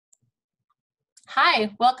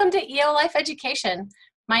Hi, welcome to eoLIFE Education.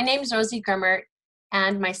 My name is Rosie Grimert,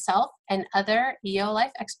 and myself and other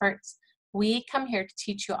eoLIFE experts, we come here to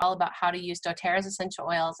teach you all about how to use doTERRA's essential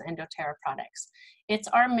oils and doTERRA products. It's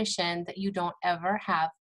our mission that you don't ever have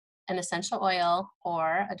an essential oil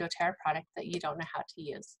or a doTERRA product that you don't know how to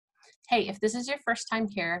use. Hey, if this is your first time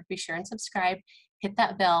here, be sure and subscribe, hit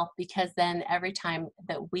that bell, because then every time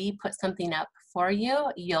that we put something up for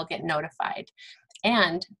you, you'll get notified.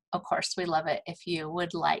 And of course, we love it if you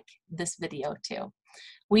would like this video too.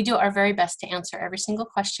 We do our very best to answer every single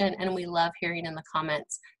question, and we love hearing in the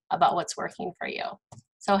comments about what's working for you.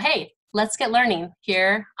 So hey, let's get learning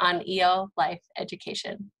here on eoLIFE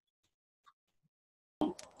Education.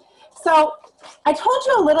 So I told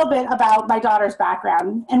you a little bit about my daughter's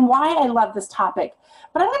background and why I love this topic,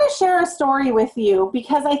 but I'm going to share a story with you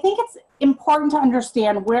because I think it's important to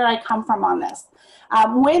understand where I come from on this.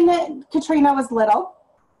 When Katrina was little,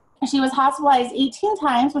 she was hospitalized 18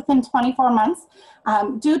 times within 24 months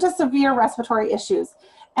due to severe respiratory issues.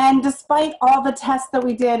 And despite all the tests that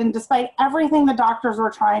we did and despite everything the doctors were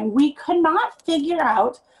trying, we could not figure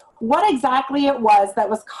out what exactly it was that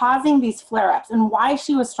was causing these flare-ups and why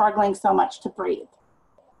she was struggling so much to breathe.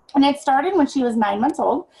 And it started when she was 9 months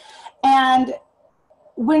old. And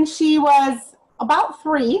when she was about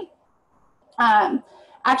 3,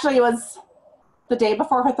 actually it was the day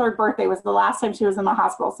before her 3rd birthday was the last time she was in the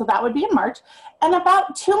hospital. So that would be in March. And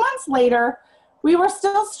about 2 months later, we were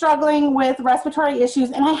still struggling with respiratory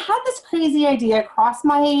issues. And I had this crazy idea cross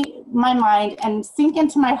my mind and sink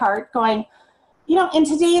into my heart going, you know, in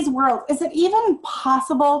today's world, is it even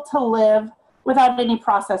possible to live without any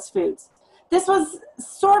processed foods? This was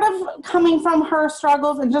sort of coming from her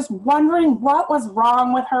struggles and just wondering what was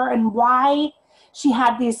wrong with her and why she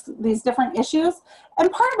had these different issues.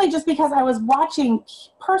 And partly just because I was watching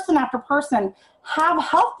person after person have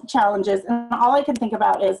health challenges, and all I could think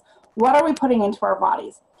about is, what are we putting into our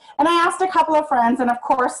bodies? And I asked a couple of friends, and of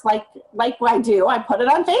course, like I do, I put it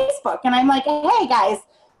on Facebook, and I'm like, hey guys,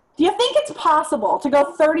 do you think it's possible to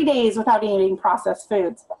go 30 days without eating processed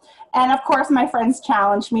foods? And of course, my friends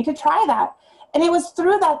challenged me to try that. And it was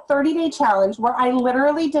through that 30-day challenge where I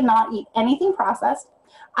literally did not eat anything processed.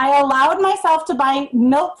 I allowed myself to buy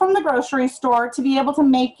milk from the grocery store to be able to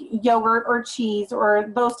make yogurt or cheese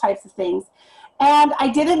or those types of things. And I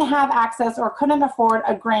didn't have access or couldn't afford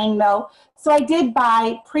a grain mill, so I did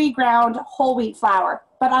buy pre-ground whole wheat flour.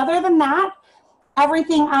 But other than that,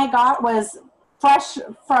 everything I got was fresh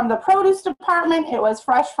from the produce department, it was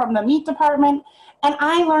fresh from the meat department, and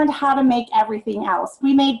I learned how to make everything else.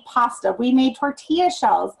 We made pasta, we made tortilla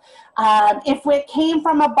shells. If it came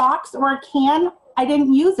from a box or a can, I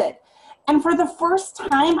didn't use it. And for the first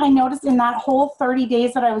time, I noticed in that whole 30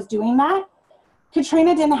 days that I was doing that,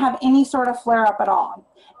 Katrina didn't have any sort of flare-up at all.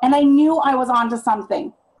 And I knew I was onto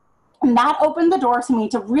something. And that opened the door to me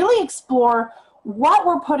to really explore what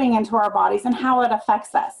we're putting into our bodies and how it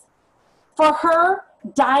affects us. For her,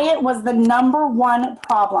 diet was the #1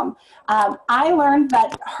 problem. I learned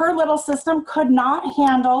that her little system could not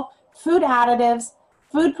handle food additives,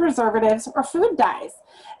 food preservatives, or food dyes.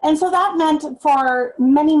 And so that meant for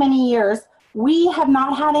many, many years, we have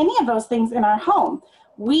not had any of those things in our home.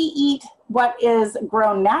 We eat what is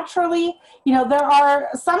grown naturally. You know, there are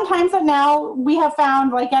sometimes that now we have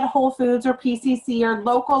found, like at Whole Foods or PCC or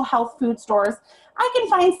local health food stores, I can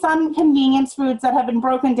find some convenience foods that have been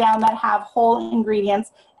broken down that have whole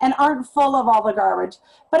ingredients and aren't full of all the garbage.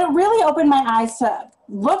 But it really opened my eyes to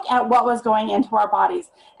look at what was going into our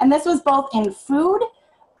bodies. And this was both in food,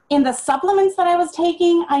 in the supplements that I was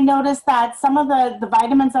taking. I noticed that some of the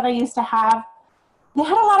vitamins that I used to have, they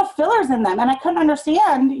had a lot of fillers in them, and I couldn't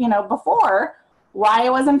understand, you know, before why I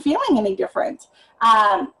wasn't feeling any different.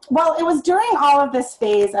 Well, it was during all of this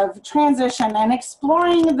phase of transition and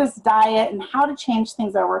exploring this diet and how to change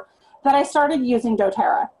things over that I started using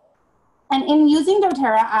doTERRA. And in using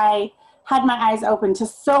doTERRA, I had my eyes open to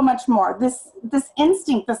so much more. This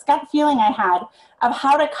instinct, this gut feeling I had of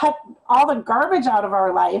how to cut all the garbage out of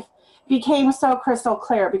our life became so crystal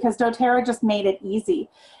clear because doTERRA just made it easy.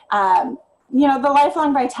 You know, the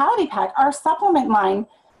Lifelong Vitality Pack, our supplement line,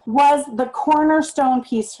 was the cornerstone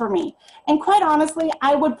piece for me. And quite honestly,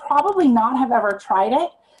 I would probably not have ever tried it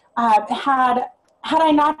had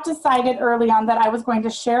I not decided early on that I was going to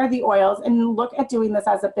share the oils and look at doing this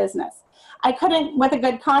as a business. I couldn't, with a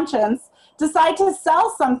good conscience, decide to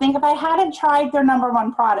sell something if I hadn't tried their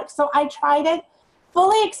 #1 product. So I tried it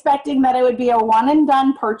fully expecting that it would be a one and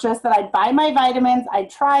done purchase, that I'd buy my vitamins, I'd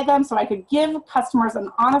try them so I could give customers an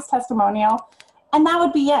honest testimonial, and that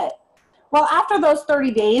would be it. Well, after those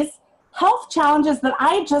 30 days, health challenges that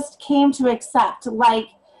I just came to accept, like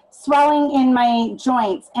swelling in my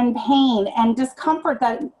joints and pain and discomfort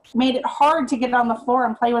that made it hard to get on the floor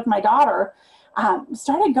and play with my daughter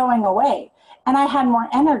started going away. And I had more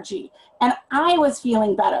energy and I was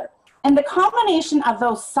feeling better. And the combination of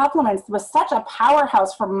those supplements was such a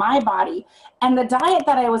powerhouse for my body, and the diet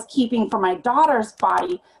that I was keeping for my daughter's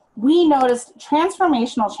body, we noticed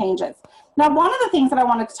transformational changes. Now, one of the things that I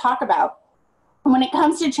wanted to talk about when it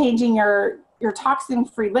comes to changing your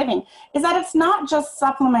toxin-free living is that it's not just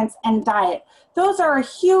supplements and diet. Those are a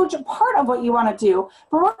huge part of what you want to do,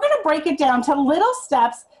 but we're going to break it down to little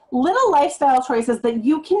steps, little lifestyle choices that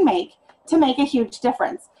you can make to make a huge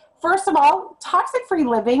difference. First of all, toxic-free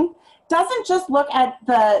living doesn't just look at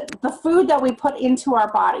the food that we put into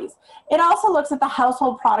our bodies. It also looks at the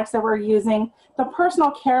household products that we're using, the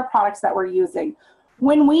personal care products that we're using.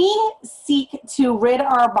 When we seek to rid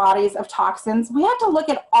our bodies of toxins, we have to look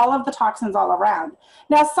at all of the toxins all around.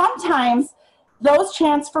 Now, sometimes those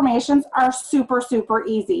transformations are super, super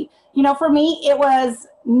easy. You know, for me, it was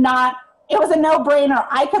a no-brainer.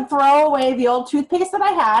 I could throw away the old toothpaste that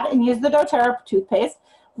I had and use the doTERRA toothpaste.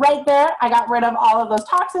 Right there, I got rid of all of those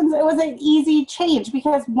toxins. It was an easy change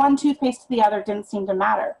because one toothpaste to the other didn't seem to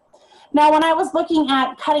matter. Now, when I was looking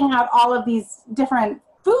at cutting out all of these different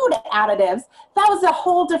food additives, that was a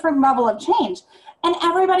whole different level of change. And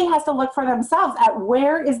everybody has to look for themselves at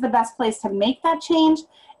where is the best place to make that change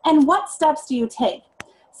and what steps do you take.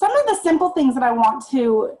 Some of the simple things that I want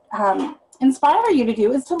to inspire you to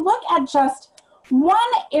do is to look at just one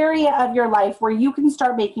area of your life where you can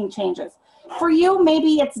start making changes. For you,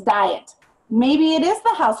 maybe it's diet. Maybe it is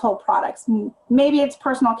the household products. Maybe it's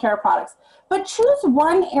personal care products. But choose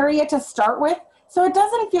one area to start with so it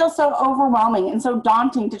doesn't feel so overwhelming and so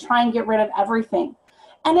daunting to try and get rid of everything.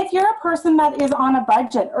 And if you're a person that is on a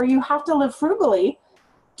budget or you have to live frugally,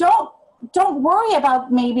 don't worry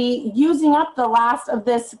about maybe using up the last of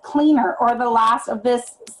this cleaner or the last of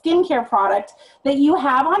this skincare product that you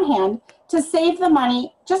have on hand to save the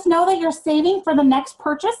money. Just know that you're saving for the next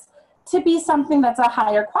purchase to be something that's a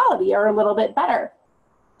higher quality or a little bit better.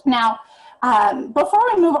 Now, before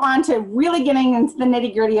we move on to really getting into the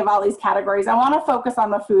nitty-gritty of all these categories, I want to focus on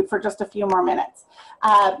the food for just a few more minutes.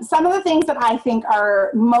 Some of the things that I think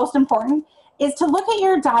are most important is to look at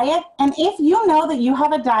your diet, and if you know that you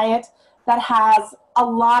have a diet that has a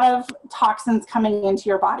lot of toxins coming into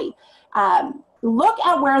your body, look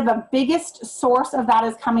at where the biggest source of that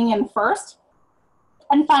is coming in first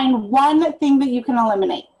and find one thing that you can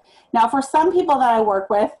eliminate. Now, for some people that I work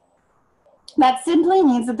with, that simply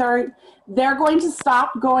means that they're going to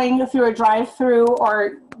stop going through a drive-through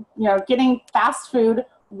or getting fast food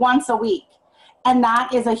once a week. And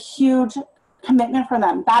that is a huge commitment for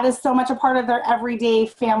them. That is so much a part of their everyday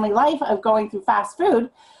family life of going through fast food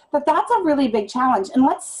that's a really big challenge. And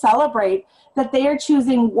let's celebrate that they are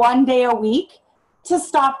choosing one day a week to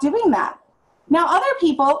stop doing that. Now, other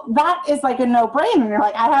people, that is like a no-brainer. You're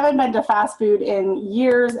like, I haven't been to fast food in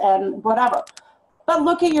years and whatever. But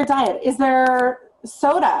look at your diet. Is there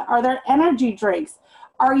soda? Are there energy drinks?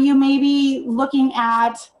 Are you maybe looking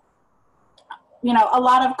at, a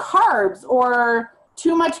lot of carbs or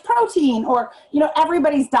too much protein? Or,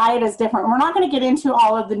 everybody's diet is different. We're not going to get into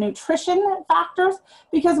all of the nutrition factors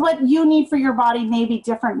because what you need for your body may be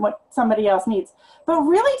different than what somebody else needs. But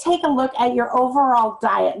really take a look at your overall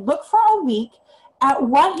diet. Look for a week at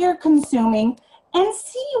what you're consuming and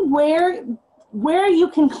see where you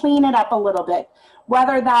can clean it up a little bit.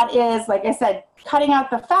 Whether that is, like I said, cutting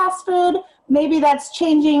out the fast food, maybe that's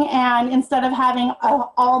changing and instead of having an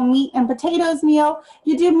all meat and potatoes meal,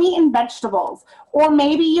 you do meat and vegetables. Or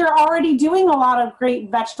maybe you're already doing a lot of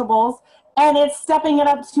great vegetables and it's stepping it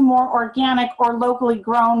up to more organic or locally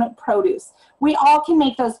grown produce. We all can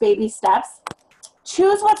make those baby steps.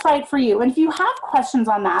 Choose what's right for you. And if you have questions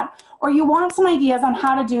on that, or you want some ideas on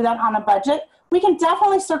how to do that on a budget, we can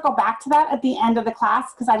definitely circle back to that at the end of the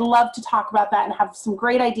class because I love to talk about that and have some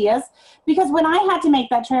great ideas. Because when I had to make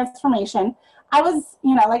that transformation, I was,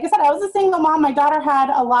 like I said, I was a single mom. My daughter had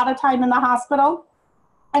a lot of time in the hospital.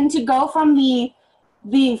 And to go from the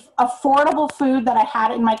affordable food that I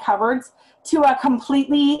had in my cupboards to a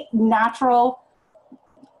completely natural,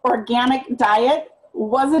 organic diet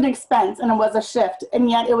was an expense and it was a shift. And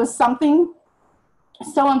yet it was something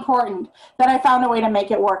so important that I found a way to make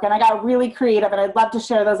it work. And I got really creative and I'd love to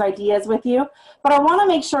share those ideas with you. But I want to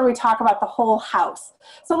make sure we talk about the whole house.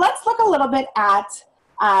 So let's look a little bit at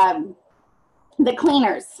the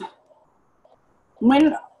cleaners.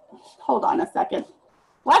 Hold on a second.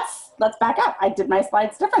 Let's back up. I did my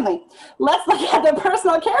slides differently. Let's look at the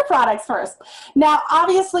personal care products first. Now,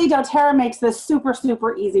 obviously, doTERRA makes this super,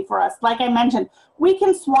 super easy for us. Like I mentioned, we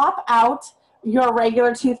can swap out your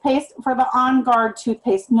regular toothpaste for the On Guard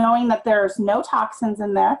toothpaste, knowing that there's no toxins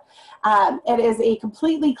in there. It is a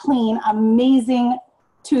completely clean, amazing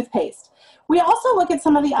toothpaste. We also look at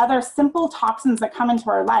some of the other simple toxins that come into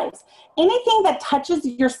our lives. Anything that touches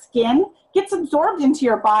your skin gets absorbed into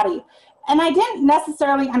your body. And I didn't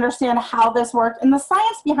necessarily understand how this worked, and the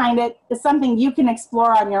science behind it is something you can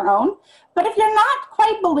explore on your own. But if you're not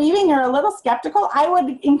quite believing, you're a little skeptical, I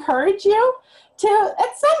would encourage you to,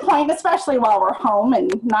 at some point, especially while we're home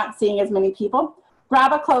and not seeing as many people,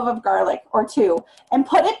 grab a clove of garlic or two and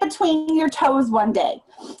put it between your toes one day.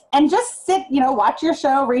 And just sit, watch your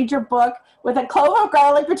show, read your book with a clove of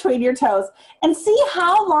garlic between your toes and see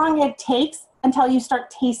how long it takes until you start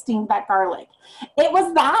tasting that garlic. It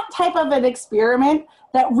was that type of an experiment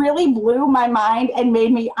that really blew my mind and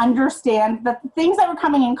made me understand that the things that were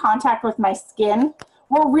coming in contact with my skin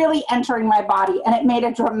were really entering my body, and it made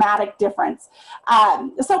a dramatic difference.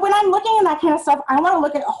 So when I'm looking at that kind of stuff, I want to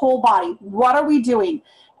look at whole body. What are we doing?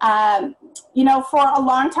 For a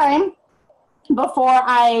long time, before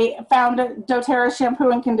I found doTERRA shampoo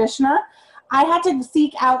and conditioner, I had to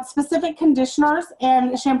seek out specific conditioners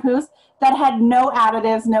and shampoos that had no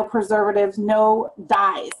additives, no preservatives, no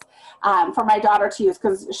dyes for my daughter to use,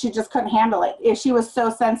 because she just couldn't handle it. She was so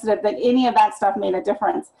sensitive that any of that stuff made a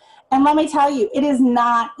difference. And let me tell you, it is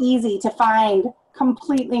not easy to find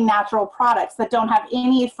completely natural products that don't have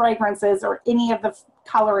any fragrances or any of the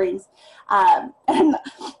colorings. And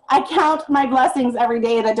I count my blessings every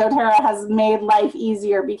day that doTERRA has made life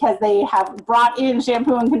easier, because they have brought in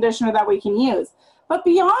shampoo and conditioner that we can use. But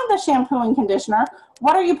beyond the shampoo and conditioner,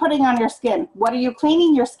 what are you putting on your skin? What are you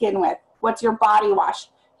cleaning your skin with? What's your body wash?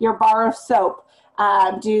 Your bar of soap?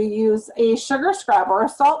 Do you use a sugar scrub or a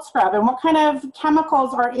salt scrub? And what kind of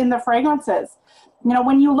chemicals are in the fragrances?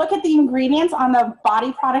 When you look at the ingredients on the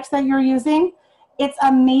body products that you're using, it's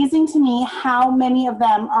amazing to me how many of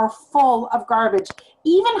them are full of garbage.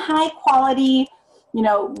 Even high quality,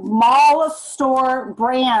 mall store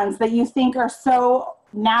brands that you think are so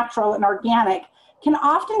natural and organic can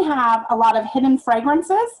often have a lot of hidden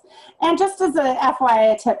fragrances. And just as a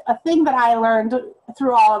FYI tip, a thing that I learned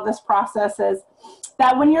through all of this process is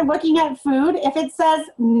that when you're looking at food, if it says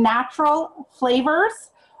natural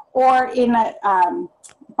flavors, or in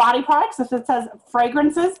body products, if it says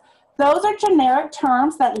fragrances, those are generic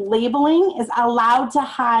terms that labeling is allowed to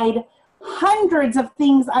hide hundreds of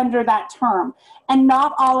things under that term. And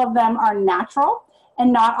not all of them are natural,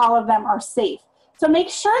 and not all of them are safe. So make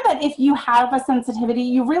sure that if you have a sensitivity,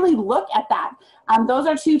 you really look at that. Those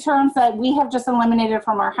are two terms that we have just eliminated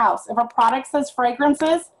from our house. If a product says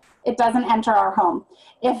fragrances, it doesn't enter our home.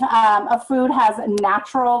 If a food has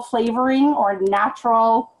natural flavoring or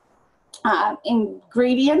natural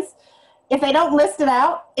ingredients, if they don't list it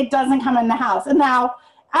out, it doesn't come in the house. And now,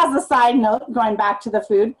 as a side note, going back to the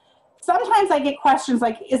food, sometimes I get questions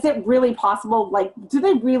like, is it really possible? Like, do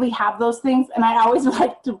they really have those things? And I always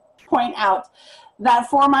like to point out that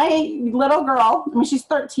for my little girl, she's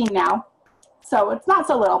 13 now, so it's not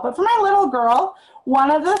so little, but for my little girl,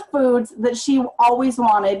 one of the foods that she always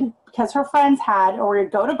wanted, because her friends had, or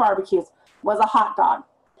would go to barbecues, was a hot dog.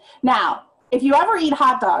 Now, if you ever eat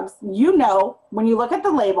hot dogs, when you look at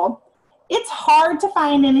the label, it's hard to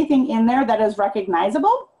find anything in there that is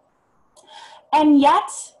recognizable. And yet,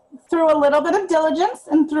 through a little bit of diligence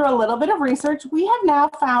and through a little bit of research, we have now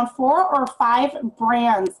found 4 or 5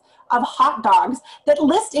 brands of hot dogs that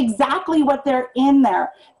list exactly what they're in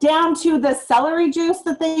there, down to the celery juice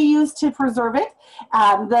that they use to preserve it,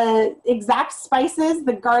 the exact spices,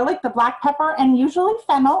 the garlic, the black pepper, and usually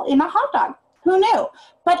fennel in a hot dog. Who knew?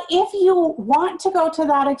 But if you want to go to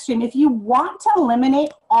that extreme, if you want to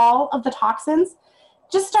eliminate all of the toxins,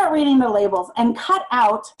 just start reading the labels and cut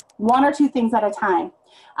out 1 or 2 things at a time.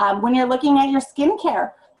 When you're looking at your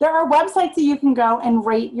skincare, there are websites that you can go and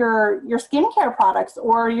rate your skincare products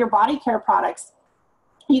or your body care products.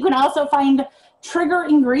 You can also find trigger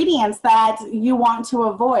ingredients that you want to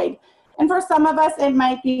avoid. And for some of us, it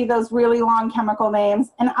might be those really long chemical names,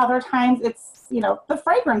 and other times it's, the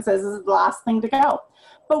fragrances is the last thing to go.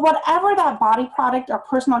 But whatever that body product or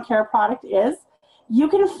personal care product is, you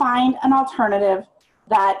can find an alternative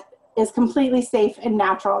that is completely safe and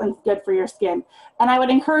natural and good for your skin. And I would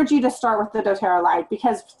encourage you to start with the doTERRA line,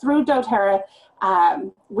 because through doTERRA,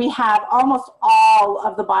 we have almost all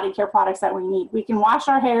of the body care products that we need. We can wash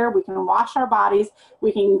our hair, we can wash our bodies,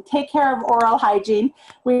 we can take care of oral hygiene.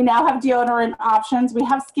 We now have deodorant options, we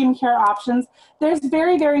have skincare options. There's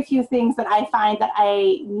very, very few things that I find that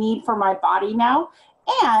I need for my body now.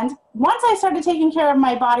 And once I started taking care of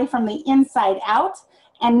my body from the inside out,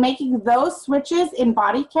 and making those switches in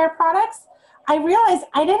body care products, I realized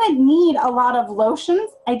I didn't need a lot of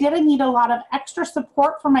lotions. I didn't need a lot of extra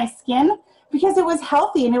support for my skin because it was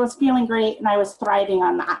healthy and it was feeling great and I was thriving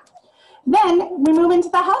on that. Then we move into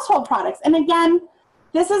the household products. And again,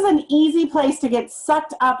 this is an easy place to get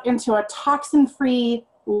sucked up into a toxin-free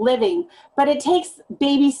living, but it takes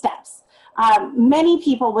baby steps. Many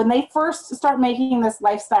people, when they first start making this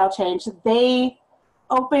lifestyle change, they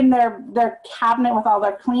open their cabinet with all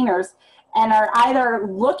their cleaners and are either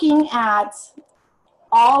looking at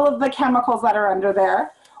all of the chemicals that are under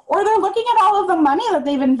there, or they're looking at all of the money that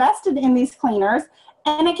they've invested in these cleaners,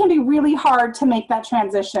 and it can be really hard to make that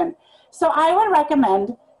transition. So I would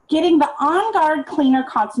recommend getting the On Guard Cleaner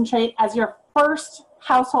Concentrate as your first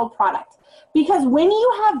household product. Because when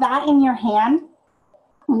you have that in your hand,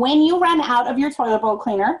 when you run out of your toilet bowl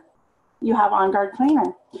cleaner, you have On Guard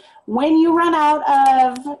Cleaner. When you run out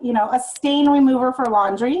of, a stain remover for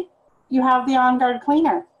laundry, you have the On Guard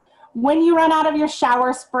Cleaner. When you run out of your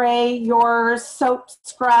shower spray, your soap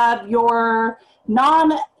scrub, your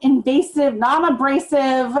non-invasive,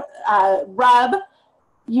 non-abrasive rub,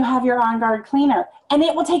 you have your On Guard Cleaner. And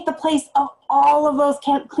it will take the place of all of those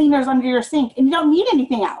cleaners under your sink, and you don't need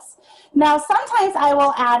anything else. Now, sometimes I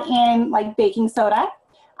will add in like baking soda,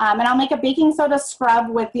 and I'll make a baking soda scrub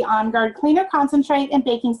with the On Guard Cleaner Concentrate and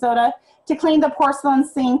baking soda to clean the porcelain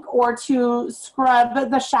sink or to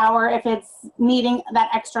scrub the shower if it's needing that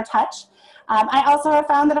extra touch. I also have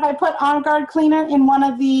found that if I put On Guard Cleaner in one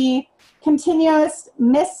of the continuous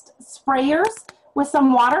mist sprayers with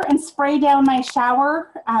some water and spray down my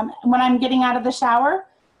shower when I'm getting out of the shower,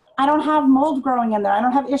 I don't have mold growing in there. I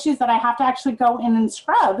don't have issues that I have to actually go in and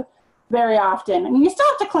scrub very often. I mean, you still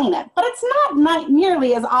have to clean it, but it's not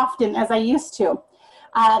nearly as often as I used to.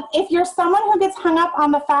 If you're someone who gets hung up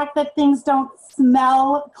on the fact that things don't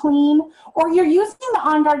smell clean, or you're using the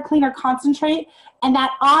On Guard Cleaner Concentrate and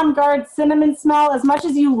that On Guard cinnamon smell, as much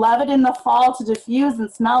as you love it in the fall to diffuse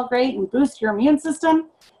and smell great and boost your immune system,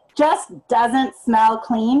 just doesn't smell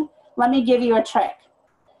clean, let me give you a trick.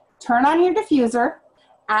 Turn on your diffuser,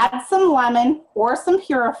 add some lemon or some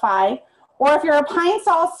Purify, or if you're a pine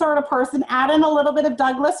salt sort of person, add in a little bit of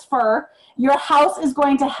Douglas fir. Your house is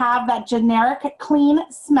going to have that generic clean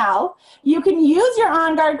smell. You can use your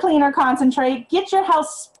On Guard Cleaner Concentrate, get your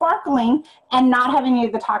house sparkling, and not have any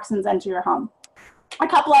of the toxins enter your home. A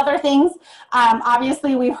couple other things.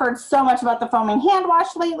 Obviously, we've heard so much about the foaming hand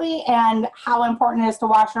wash lately and how important it is to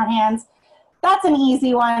wash your hands. That's an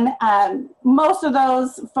easy one. Most of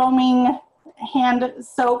those foaming hand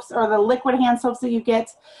soaps or the liquid hand soaps that you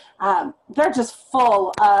get, they're just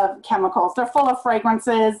full of chemicals. They're full of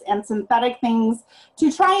fragrances and synthetic things to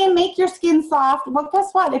try and make your skin soft. Well,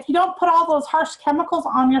 guess what? If you don't put all those harsh chemicals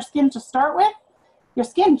on your skin to start with, your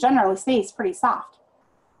skin generally stays pretty soft.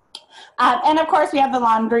 And of course, we have the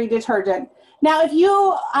laundry detergent. Now, if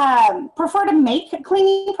you prefer to make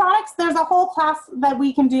cleaning products, there's a whole class that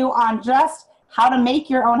we can do on just how to make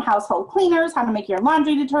your own household cleaners, how to make your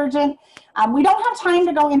laundry detergent. We don't have time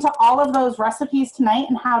to go into all of those recipes tonight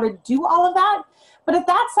and how to do all of that, but if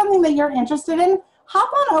that's something that you're interested in, hop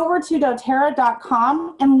on over to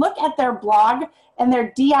doTERRA.com and look at their blog and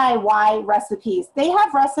their DIY recipes. They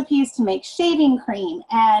have recipes to make shaving cream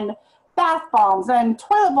and bath bombs and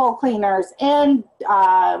toilet bowl cleaners and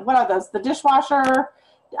what are those, the dishwasher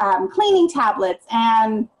cleaning tablets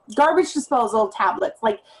and garbage disposal tablets.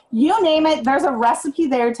 Like, you name it, there's a recipe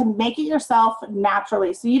there to make it yourself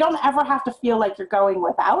naturally. So you don't ever have to feel like you're going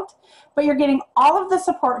without, but you're getting all of the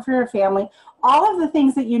support for your family, all of the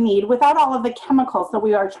things that you need without all of the chemicals that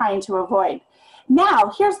we are trying to avoid.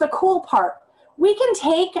 Now, here's the cool part. We can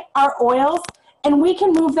take our oils and we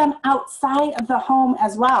can move them outside of the home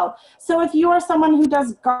as well. So if you are someone who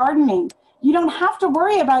does gardening, you don't have to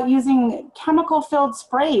worry about using chemical-filled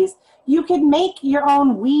sprays. You can make your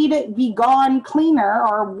own weed be gone cleaner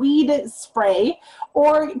or weed spray,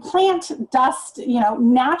 or plant dust,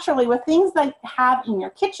 naturally with things that you have in your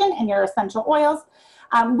kitchen and your essential oils.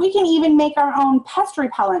 We can even make our own pest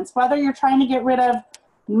repellents, whether you're trying to get rid of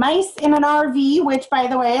mice in an RV, which, by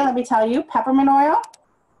the way, let me tell you, peppermint oil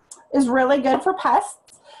is really good for pests.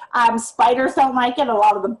 Spiders don't like it. A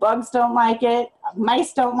lot of the bugs don't like it.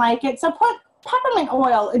 Mice don't like it. So put peppermint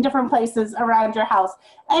oil in different places around your house.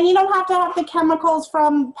 And you don't have to have the chemicals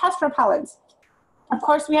from pest repellents. Of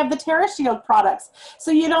course, we have the TerraShield products.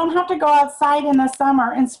 So you don't have to go outside in the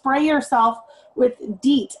summer and spray yourself with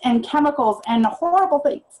DEET and chemicals and horrible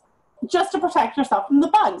things just to protect yourself from the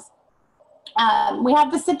bugs. We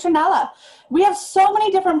have the citronella. We have so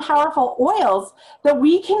many different powerful oils that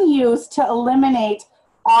we can use to eliminate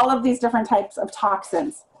all of these different types of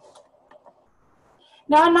toxins.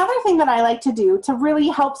 Now, another thing that I like to do to really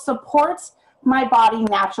help support my body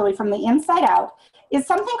naturally from the inside out is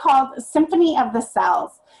something called Symphony of the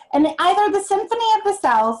Cells. And either the Symphony of the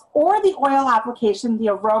Cells or the oil application, the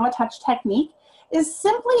Aromatouch technique, is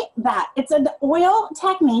simply that. It's an oil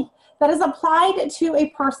technique that is applied to a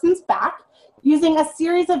person's back using a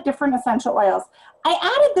series of different essential oils. I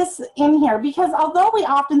added this in here because although we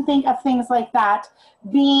often think of things like that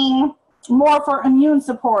being more for immune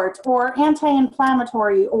support or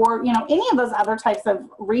anti-inflammatory or any of those other types of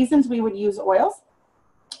reasons we would use oils,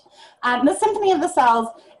 the Symphony of the Cells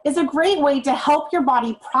is a great way to help your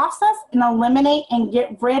body process and eliminate and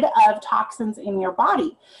get rid of toxins in your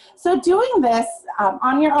body. So doing this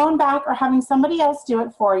on your own back or having somebody else do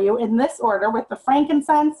it for you in this order with the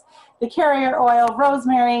frankincense, the carrier oil,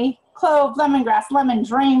 rosemary, clove, lemongrass, lemon,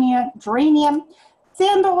 geranium,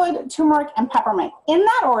 sandalwood, turmeric, and peppermint. In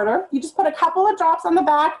that order, you just put a couple of drops on the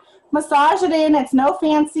back, massage it in. It's no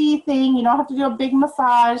fancy thing. You don't have to do a big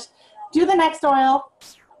massage. Do the next oil,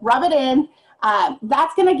 rub it in.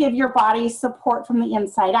 That's going to give your body support from the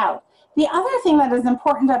inside out. The other thing that is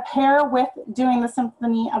important to pair with doing the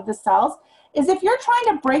Symphony of the Cells is if you're trying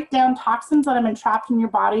to break down toxins that have been trapped in your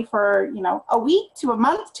body for, a week to a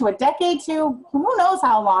month to a decade to who knows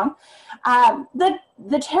how long, the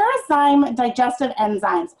Terrazyme digestive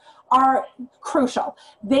enzymes are crucial.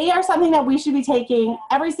 They are something that we should be taking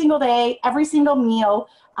every single day, every single meal.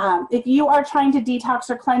 If you are trying to detox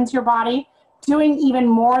or cleanse your body, doing even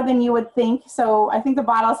more than you would think. So I think the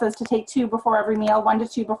bottle says to take 2 before every meal, 1 to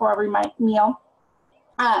 2 before every meal.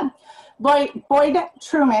 Boyd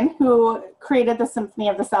Truman, who created the Symphony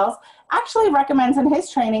of the Cells, actually recommends in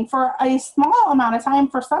his training for a small amount of time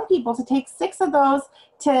for some people to take 6 of those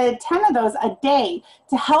to 10 of those a day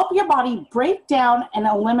to help your body break down and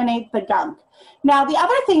eliminate the gunk. Now, the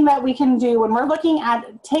other thing that we can do when we're looking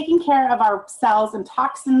at taking care of our cells and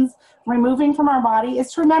toxins removing from our body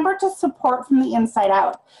is to remember to support from the inside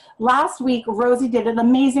out. Last week, Rosie did an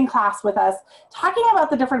amazing class with us talking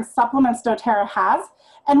about the different supplements doTERRA has.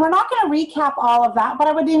 And we're not going to recap all of that, but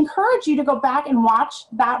I would encourage you to go back and watch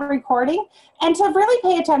that recording and to really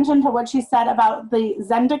pay attention to what she said about the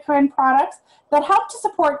Zendocrine products that help to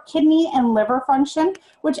support kidney and liver function,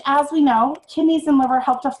 which, as we know, kidneys and liver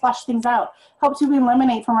help to flush things out, help to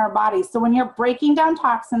eliminate from our bodies. So when you're breaking down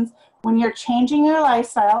toxins, when you're changing your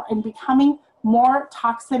lifestyle and becoming more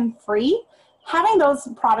toxin-free, having those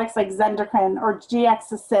products like Zendocrine or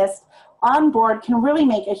GX Assist on board can really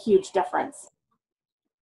make a huge difference.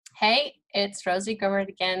 Hey, it's Rosie Grimmer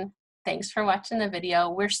again. Thanks for watching the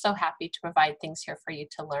video. We're so happy to provide things here for you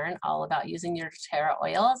to learn all about using your doTERRA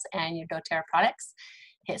oils and your doTERRA products.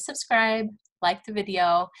 Hit subscribe, like the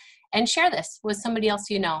video, and share this with somebody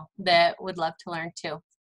else you know that would love to learn too.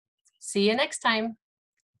 See you next time.